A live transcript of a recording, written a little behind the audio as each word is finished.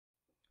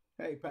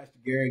Hey, Pastor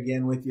Gary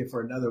again with you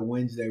for another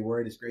Wednesday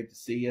Word. It's great to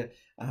see you.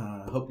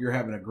 Hope you're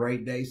having a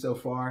great day so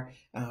far.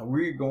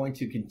 We're going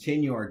to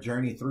continue our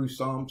journey through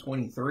Psalm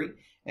 23.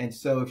 And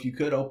so if you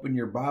could open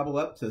your Bible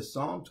up to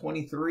Psalm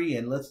 23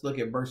 and let's look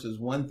at verses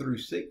 1 through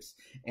 6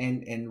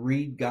 and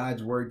read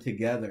God's Word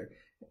together.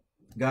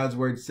 God's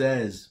Word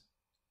says,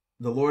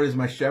 "The Lord is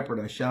my shepherd,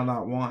 I shall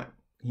not want.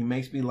 He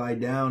makes me lie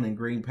down in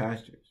green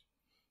pastures.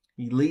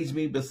 He leads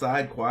me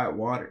beside quiet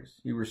waters.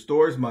 He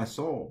restores my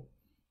soul.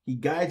 He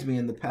guides me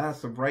in the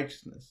paths of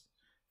righteousness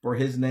for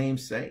his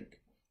name's sake.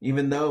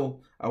 Even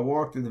though I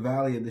walk through the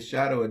valley of the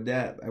shadow of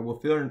death, I will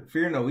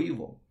fear no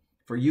evil,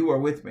 for you are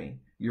with me.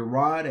 Your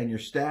rod and your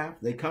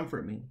staff, they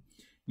comfort me.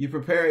 You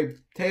prepare a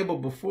table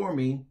before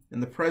me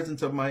in the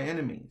presence of my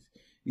enemies.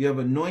 You have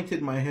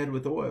anointed my head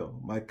with oil.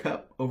 My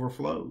cup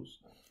overflows.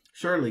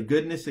 Surely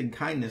goodness and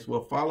kindness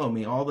will follow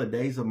me all the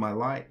days of my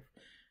life,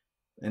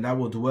 and I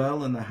will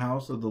dwell in the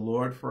house of the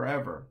Lord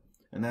forever."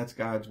 And that's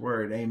God's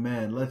word.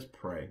 Amen. Let's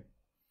pray.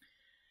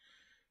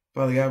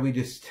 Father God,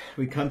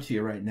 we come to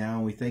you right now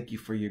and we thank you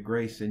for your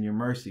grace and your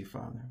mercy,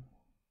 Father.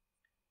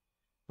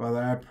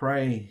 Father, I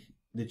pray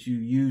that you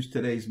use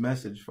today's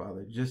message,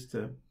 Father, just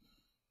to,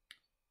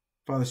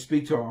 Father,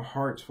 speak to our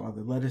hearts,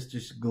 Father. Let us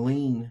just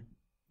glean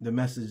the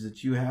message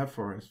that you have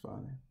for us,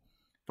 Father.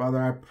 Father,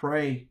 I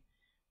pray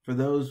for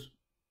those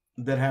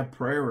that have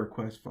prayer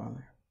requests,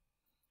 Father.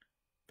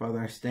 Father,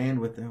 I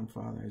stand with them,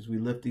 Father, as we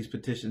lift these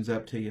petitions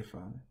up to you,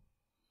 Father.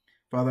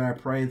 Father, I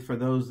pray for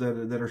those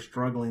that are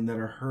struggling, that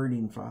are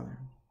hurting, Father.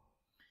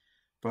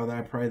 Father,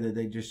 I pray that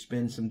they just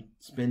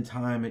spend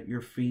time at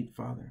your feet,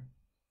 Father,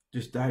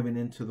 just diving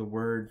into the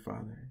word,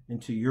 Father,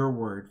 into your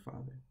word,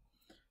 Father.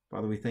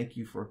 Father, we thank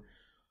you for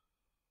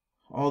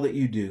all that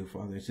you do,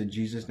 Father. It's in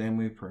Jesus' name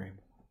we pray.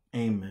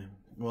 Amen.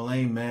 Well,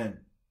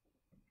 amen.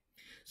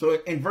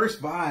 So in verse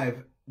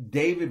 5,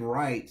 David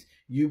writes,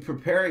 "You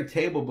prepare a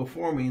table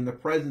before me in the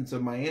presence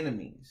of my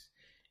enemies.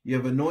 You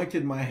have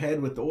anointed my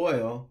head with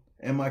oil,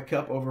 and my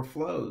cup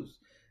overflows."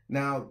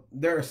 Now,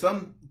 there are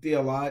some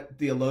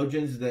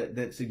theologians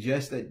that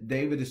suggest that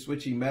David is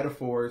switching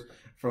metaphors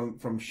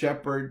from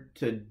shepherd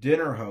to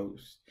dinner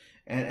host.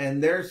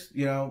 And there's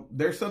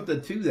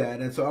something to that.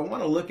 And so I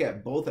want to look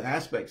at both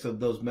aspects of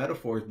those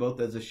metaphors,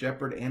 both as a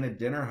shepherd and a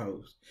dinner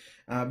host.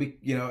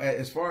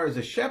 As far as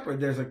a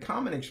shepherd, there's a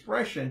common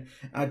expression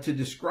to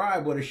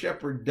describe what a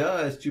shepherd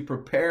does to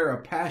prepare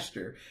a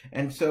pasture.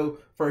 And so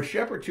for a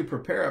shepherd to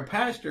prepare a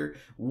pasture,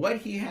 what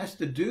he has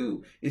to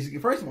do is,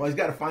 first of all, he's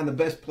got to find the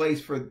best place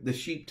for the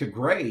sheep to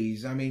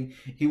graze. I mean,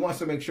 he wants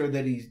to make sure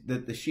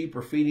that the sheep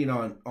are feeding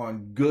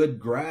on good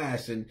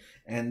grass and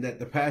that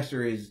the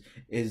pasture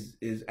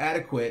is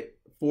adequate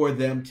for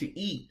them to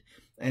eat.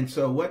 And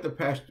so what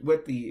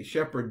the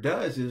shepherd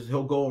does is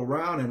he'll go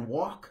around and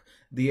walk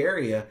the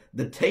area,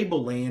 the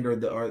tableland or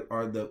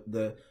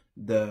the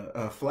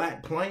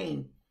flat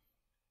plain,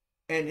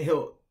 and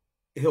he'll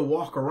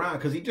walk around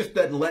because he just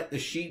doesn't let the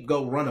sheep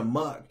go run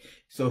amok.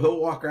 So he'll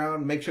walk around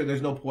and make sure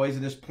there's no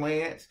poisonous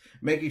plants,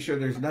 making sure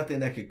there's nothing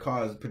that could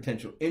cause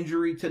potential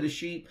injury to the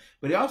sheep.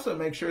 But he also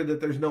makes sure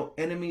that there's no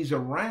enemies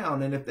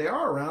around, and if they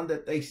are around,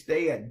 that they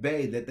stay at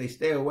bay, that they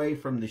stay away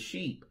from the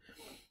sheep.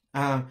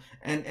 And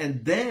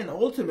then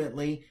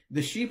ultimately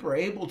the sheep are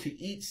able to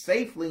eat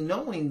safely,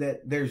 knowing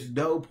that there's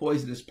no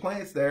poisonous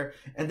plants there,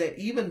 and that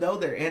even though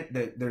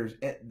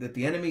that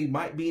the enemy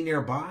might be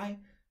nearby,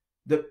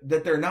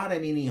 that they're not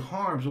in any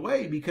harm's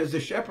way, because the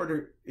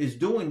shepherd is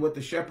doing what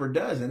the shepherd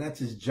does, and that's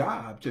his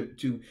job,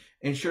 to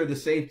ensure the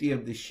safety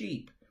of the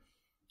sheep.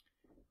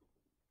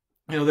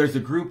 There's a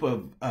group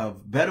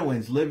of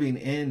Bedouins living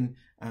in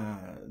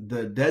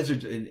the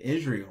desert in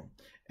Israel.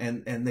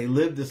 And they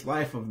live this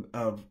life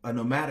of a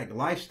nomadic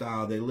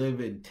lifestyle. They live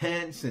in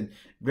tents and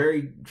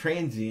very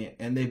transient.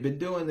 And they've been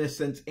doing this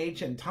since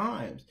ancient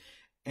times.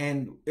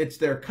 And it's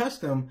their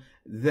custom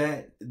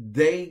that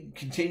they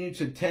continue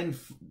to tend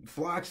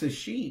flocks of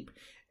sheep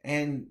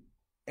and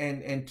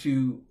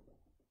to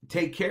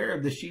take care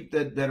of the sheep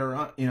that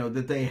are,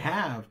 that they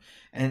have.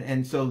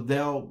 And so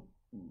they'll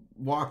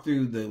walk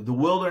through the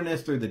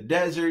wilderness, through the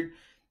desert,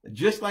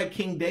 just like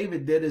King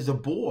David did as a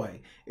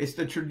boy. It's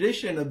the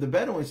tradition of the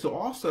Bedouins to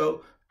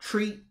also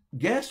treat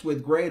guests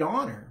with great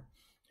honor.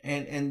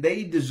 And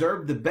they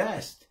deserve the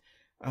best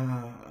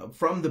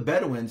from the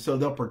Bedouins. So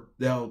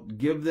they'll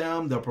give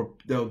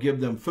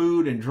them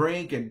food and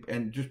drink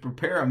and just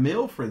prepare a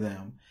meal for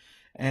them.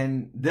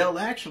 And they'll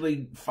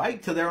actually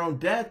fight to their own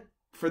death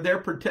for their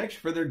protection,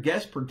 for their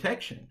guest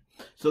protection,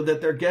 so that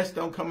their guests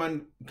don't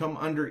come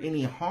under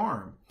any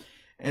harm.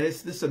 And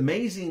it's this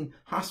amazing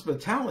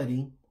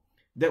hospitality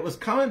that was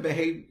common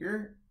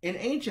behavior in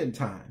ancient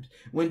times.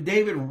 When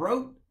David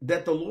wrote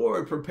that the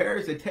Lord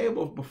prepares a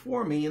table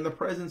before me in the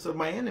presence of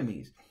my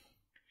enemies,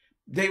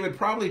 David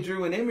probably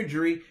drew an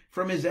imagery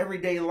from his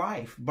everyday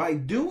life. By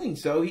doing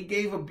so, he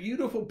gave a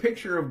beautiful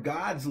picture of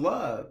God's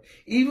love.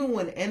 Even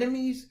when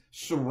enemies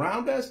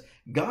surround us,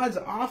 God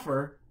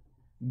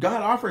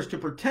offers to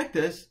protect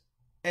us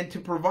and to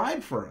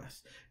provide for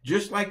us,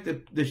 just like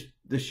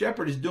the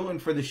shepherd is doing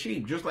for the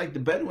sheep, just like the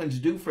Bedouins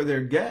do for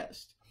their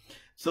guests.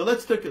 So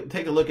let's take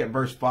a look at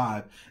verse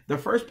 5. The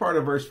first part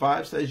of verse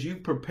 5 says, you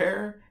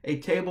prepare a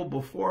table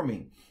before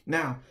me.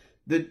 Now,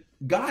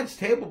 God's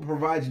table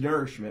provides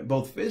nourishment,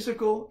 both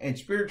physical and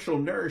spiritual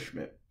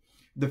nourishment.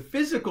 The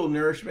physical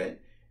nourishment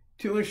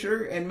to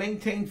ensure and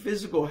maintain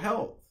physical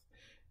health.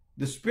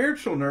 The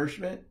spiritual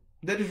nourishment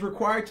that is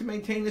required to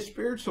maintain the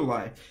spiritual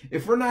life.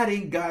 If we're not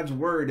in God's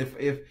word,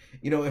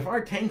 if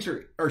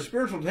our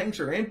spiritual tanks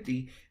are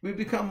empty, we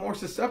become more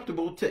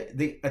susceptible to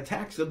the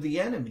attacks of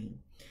the enemy.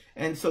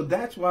 And so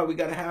that's why we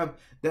got to have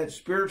that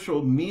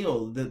spiritual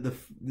meal,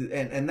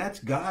 and that's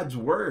God's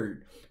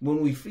word. When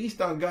we feast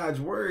on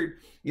God's word,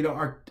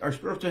 our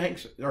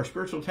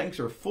spiritual tanks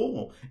are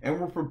full, and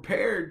we're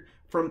prepared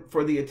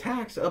for the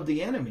attacks of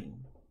the enemy.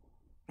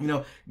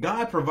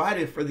 God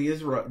provided for the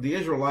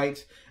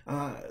Israelites.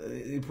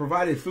 He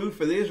provided food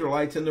for the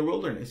Israelites in the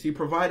wilderness. He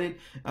provided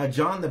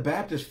John the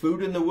Baptist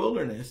food in the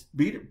wilderness.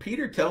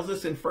 Peter tells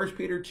us in 1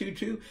 Peter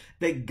 2:2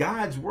 that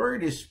God's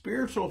word is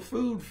spiritual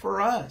food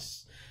for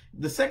us.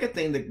 The second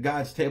thing that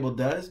God's table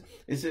does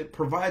is it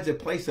provides a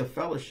place of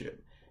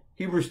fellowship.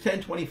 Hebrews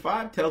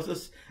 10:25 tells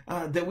us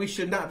that we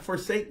should not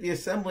forsake the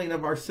assembling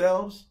of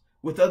ourselves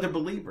with other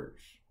believers.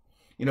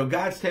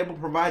 God's table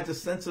provides a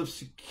sense of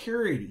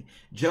security.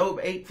 Job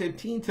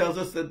 8:15 tells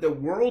us that the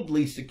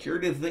worldly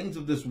security of things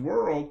of this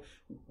world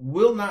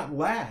will not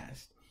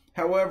last.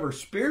 However,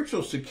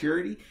 spiritual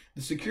security,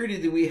 the security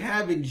that we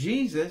have in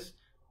Jesus,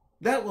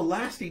 that will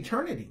last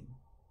eternity.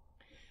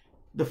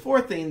 The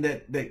fourth thing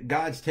that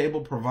God's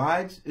table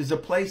provides is a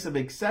place of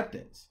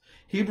acceptance.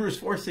 Hebrews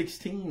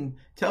 4:16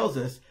 tells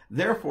us,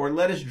 therefore,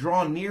 let us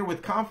draw near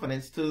with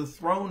confidence to the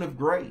throne of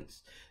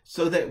grace,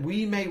 so that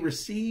we may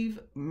receive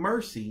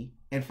mercy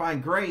and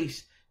find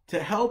grace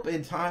to help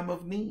in time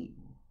of need.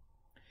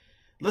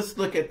 Let's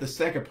look at the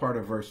second part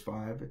of verse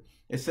 5.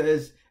 It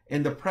says,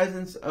 in the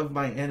presence of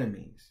my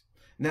enemies.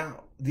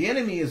 Now, the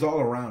enemy is all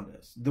around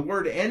us. The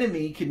word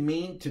enemy can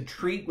mean to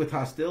treat with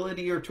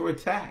hostility or to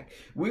attack.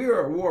 We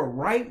are at war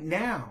right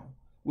now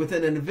with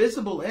an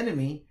invisible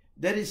enemy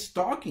that is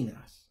stalking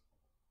us.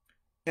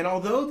 And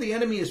although the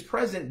enemy is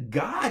present,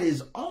 God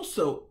is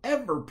also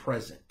ever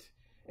present.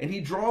 And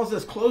he draws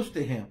us close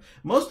to him.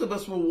 Most of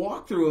us will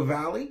walk through a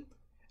valley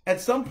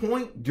at some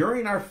point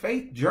during our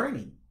faith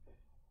journey.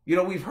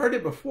 We've heard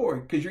it before,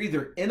 because you're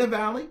either in a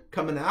valley,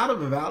 coming out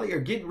of a valley, or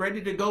getting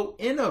ready to go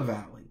in a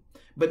valley.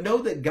 But know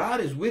that God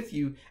is with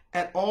you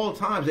at all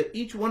times. At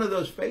each one of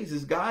those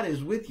phases, God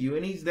is with you,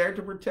 and he's there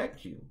to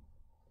protect you.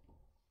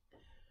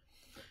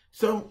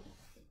 So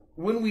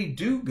when we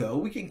do go,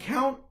 we can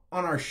count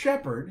on our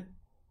shepherd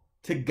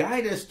to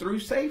guide us through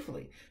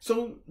safely.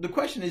 So the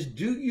question is,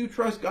 do you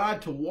trust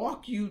God to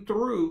walk you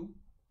through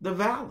the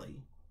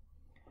valley?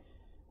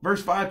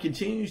 Verse 5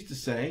 continues to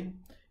say,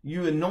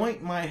 you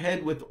anoint my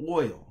head with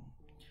oil.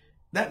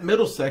 That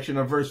middle section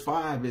of verse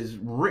 5 is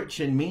rich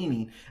in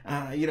meaning.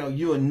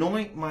 You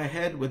anoint my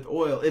head with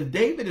oil. If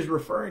David is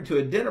referring to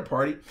a dinner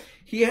party,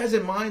 he has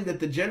in mind that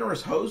the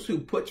generous host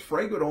who puts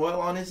fragrant oil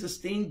on his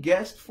esteemed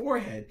guest's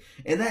forehead.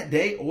 In that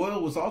day,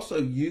 oil was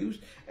also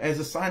used as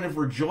a sign of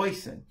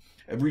rejoicing.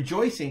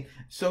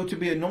 So to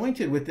be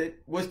anointed with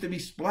it was to be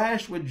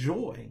splashed with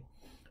joy.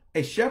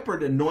 A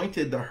shepherd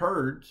anointed the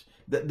herds,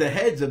 the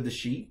heads of the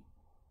sheep,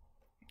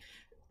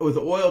 with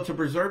oil to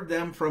preserve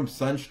them from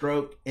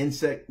sunstroke,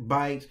 insect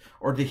bites,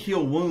 or to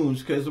heal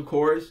wounds. Because of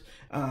course,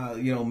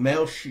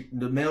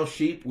 the male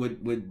sheep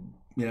would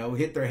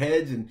hit their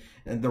heads, and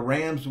the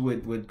rams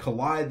would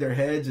collide their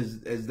heads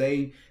as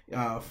they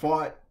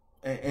fought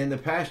in the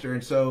pasture.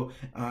 And so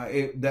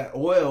that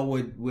oil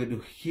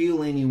would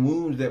heal any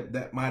wounds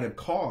that might have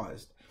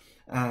caused.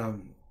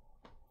 And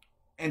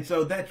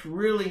so that's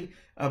really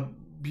a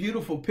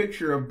beautiful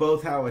picture of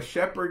both how a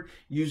shepherd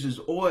uses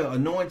oil,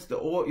 anoints the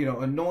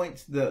oil,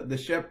 anoints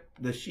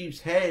the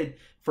sheep's head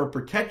for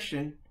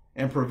protection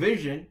and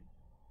provision,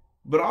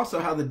 but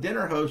also how the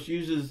dinner host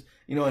uses,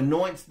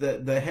 anoints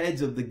the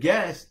heads of the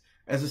guests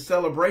as a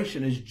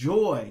celebration, as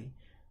joy,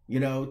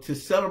 to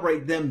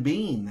celebrate them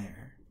being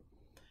there.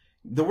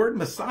 The word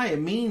Messiah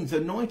means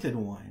anointed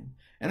one.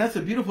 And that's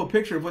a beautiful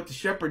picture of what the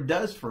shepherd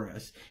does for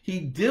us. He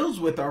deals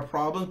with our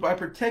problems by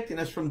protecting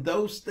us from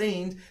those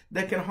things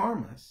that can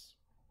harm us.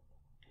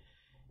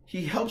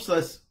 He helps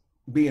us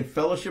be in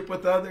fellowship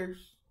with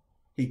others.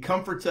 He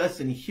comforts us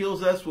and he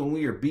heals us when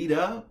we are beat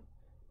up.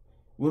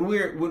 When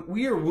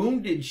we are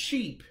wounded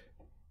sheep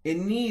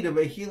in need of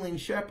a healing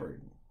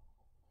shepherd.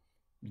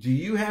 Do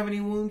you have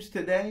any wounds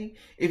today?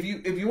 If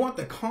you want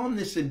the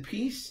calmness and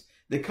peace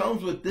that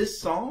comes with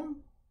this psalm,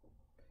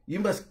 you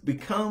must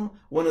become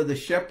one of the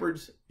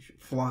shepherd's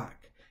flock.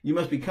 You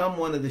must become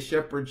one of the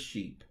shepherd's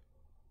sheep.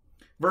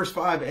 Verse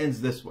 5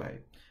 ends this way.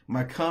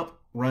 My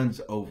cup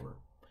runs over.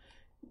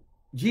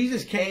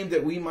 Jesus came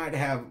that we might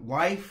have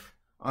life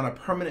on a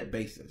permanent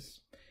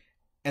basis,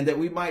 and that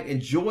we might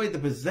enjoy the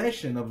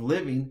possession of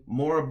living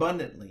more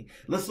abundantly.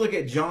 Let's look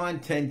at John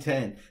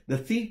 10:10. The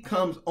thief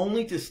comes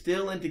only to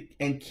steal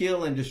and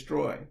kill and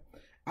destroy.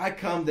 I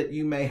come that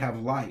you may have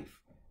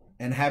life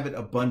and have it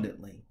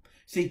abundantly.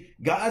 See,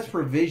 God's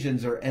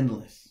provisions are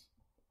endless.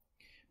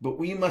 but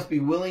we must be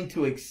willing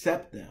to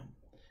accept them.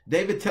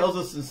 David tells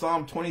us in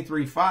Psalm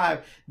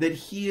 23:5 that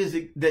he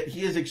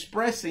is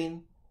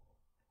expressing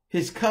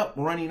his cup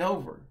running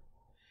over.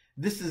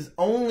 This is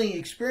only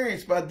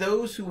experienced by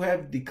those who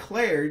have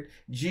declared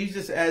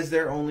Jesus as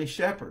their only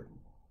shepherd.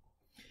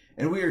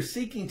 And we are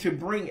seeking to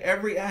bring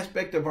every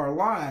aspect of our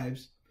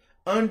lives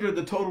under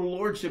the total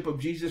lordship of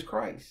Jesus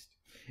Christ.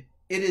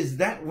 It is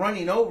that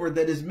running over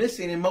that is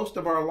missing in most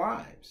of our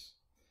lives.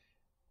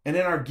 And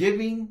in our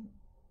giving,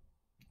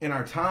 in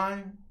our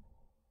time,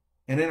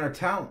 and in our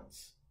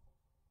talents.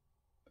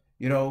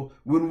 You know,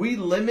 when we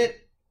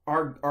limit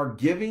our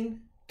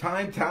giving,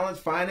 time, talents,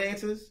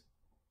 finances,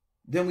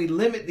 then we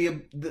limit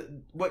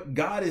what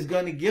God is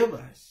going to give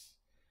us,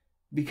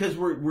 because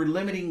we're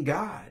limiting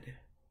God.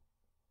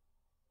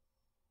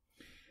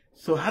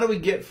 So how do we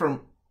get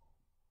to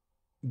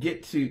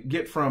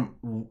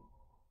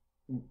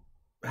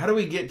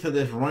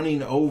this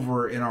running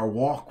over in our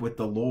walk with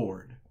the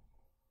Lord?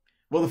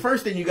 Well, the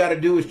first thing you got to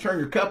do is turn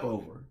your cup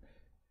over.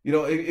 You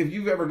know, if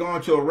you've ever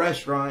gone to a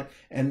restaurant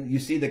and you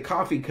see the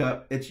coffee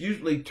cup, it's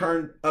usually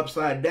turned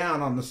upside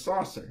down on the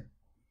saucer.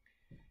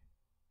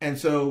 And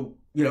so,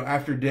 you know,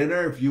 after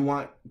dinner, if you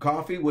want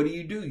coffee, what do?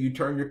 You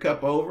turn your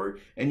cup over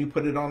and you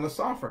put it on the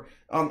saucer,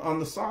 on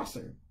the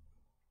saucer.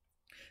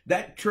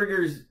 That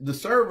triggers the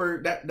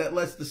server, that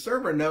lets the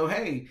server know,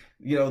 hey,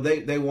 you know,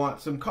 they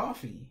want some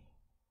coffee.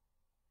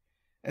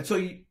 And so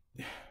in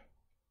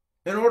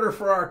order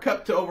for our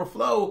cup to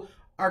overflow,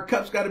 our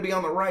cup's got to be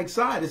on the right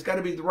side. It's got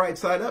to be the right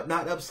side up,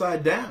 not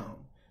upside down.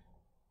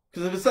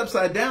 Because if it's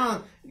upside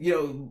down, you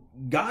know,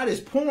 God is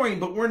pouring,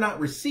 but we're not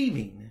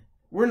receiving.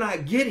 We're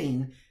not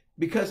getting,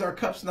 because our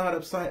cup's not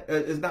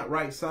is not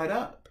right side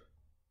up.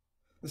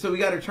 And so we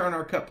got to turn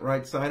our cup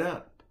right side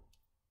up.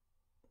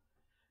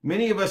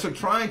 Many of us are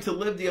trying to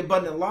live the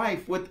abundant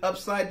life with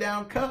upside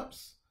down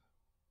cups.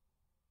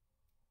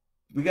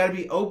 We got to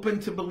be open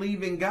to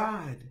believe in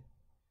God,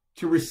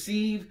 to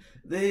receive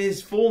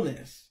His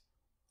fullness.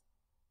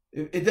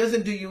 It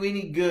doesn't do you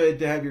any good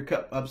to have your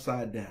cup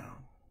upside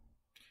down.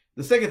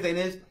 The second thing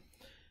is,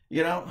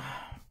 you know,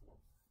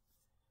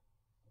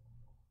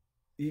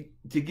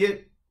 to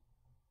get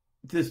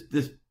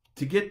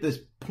this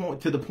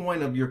point, to the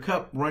point of your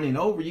cup running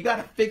over, you got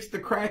to fix the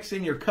cracks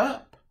in your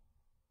cup.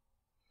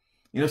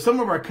 You know, some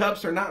of our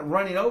cups are not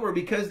running over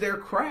because they're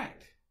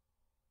cracked.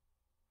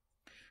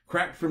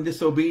 Cracked from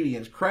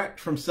disobedience, cracked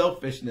from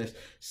selfishness,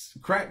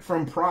 cracked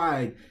from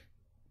pride,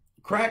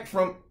 cracked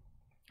from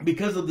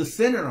because of the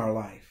sin in our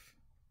life.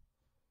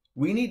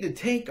 We need to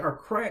take our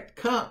cracked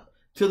cup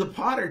to the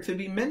potter to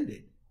be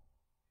mended.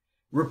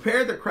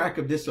 Repair the crack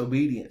of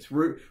disobedience.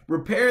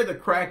 Repair the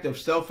crack of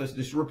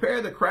selfishness.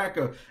 Repair the crack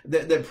of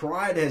that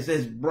pride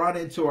has brought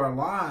into our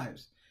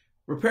lives.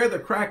 Repair the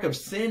crack of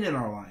sin in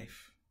our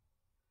life.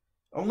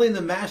 Only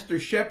the master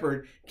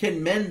shepherd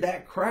can mend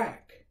that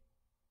crack,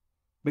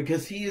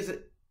 because he is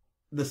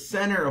the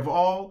center of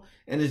all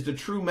and is the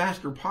true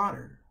master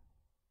potter.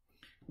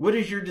 What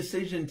is your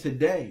decision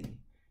today?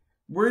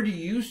 Where do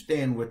you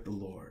stand with the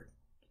Lord?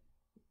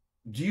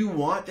 Do you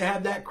want to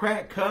have that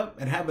cracked cup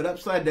and have it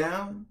upside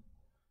down?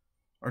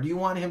 Or do you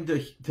want him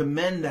to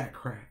mend that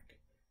crack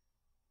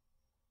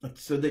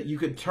so that you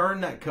could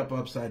turn that cup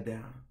upside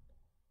down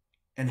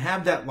and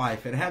have that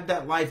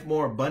life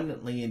more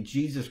abundantly in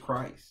Jesus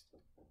Christ?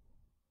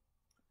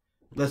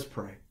 Let's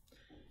pray.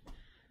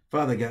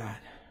 Father God,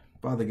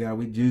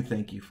 we do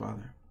thank you,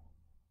 Father,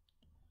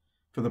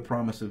 for the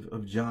promise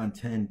of John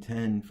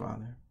 10:10,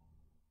 Father.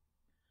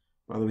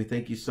 Father, we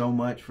thank you so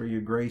much for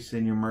your grace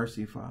and your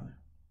mercy, Father.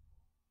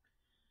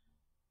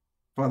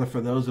 Father,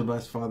 for those of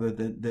us, Father,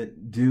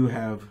 that do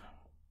have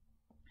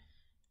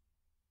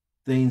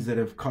things that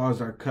have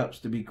caused our cups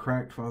to be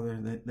cracked,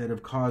 Father, that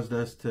have caused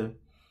us to,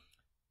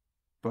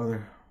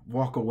 Father,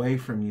 walk away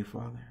from you,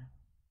 Father,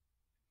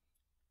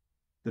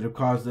 that have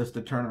caused us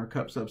to turn our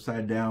cups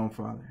upside down,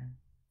 Father.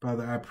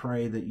 Father, I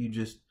pray that you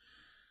just,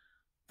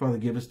 Father,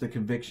 give us the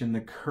conviction,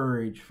 the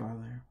courage,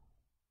 Father,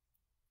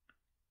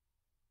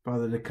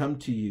 to come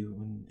to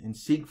you and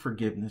seek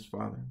forgiveness,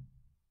 Father,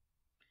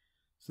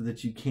 so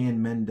that you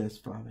can mend us,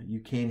 Father. You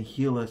can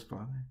heal us,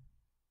 Father.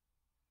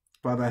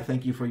 Father, I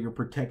thank you for your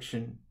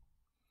protection.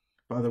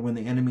 Father, when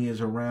the enemy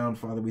is around,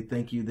 Father, we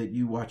thank you that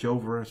you watch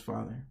over us,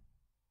 Father.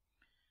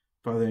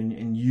 Father,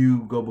 and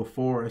you go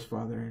before us,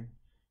 Father,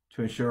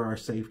 to ensure our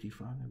safety,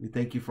 Father. We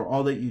thank you for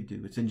all that you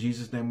do. It's in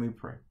Jesus' name we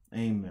pray.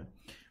 Amen.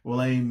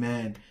 Well,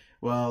 amen.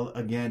 Well,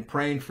 again,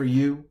 praying for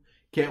you.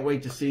 Can't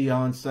wait to see you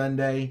on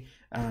Sunday.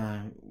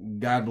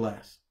 God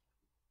bless.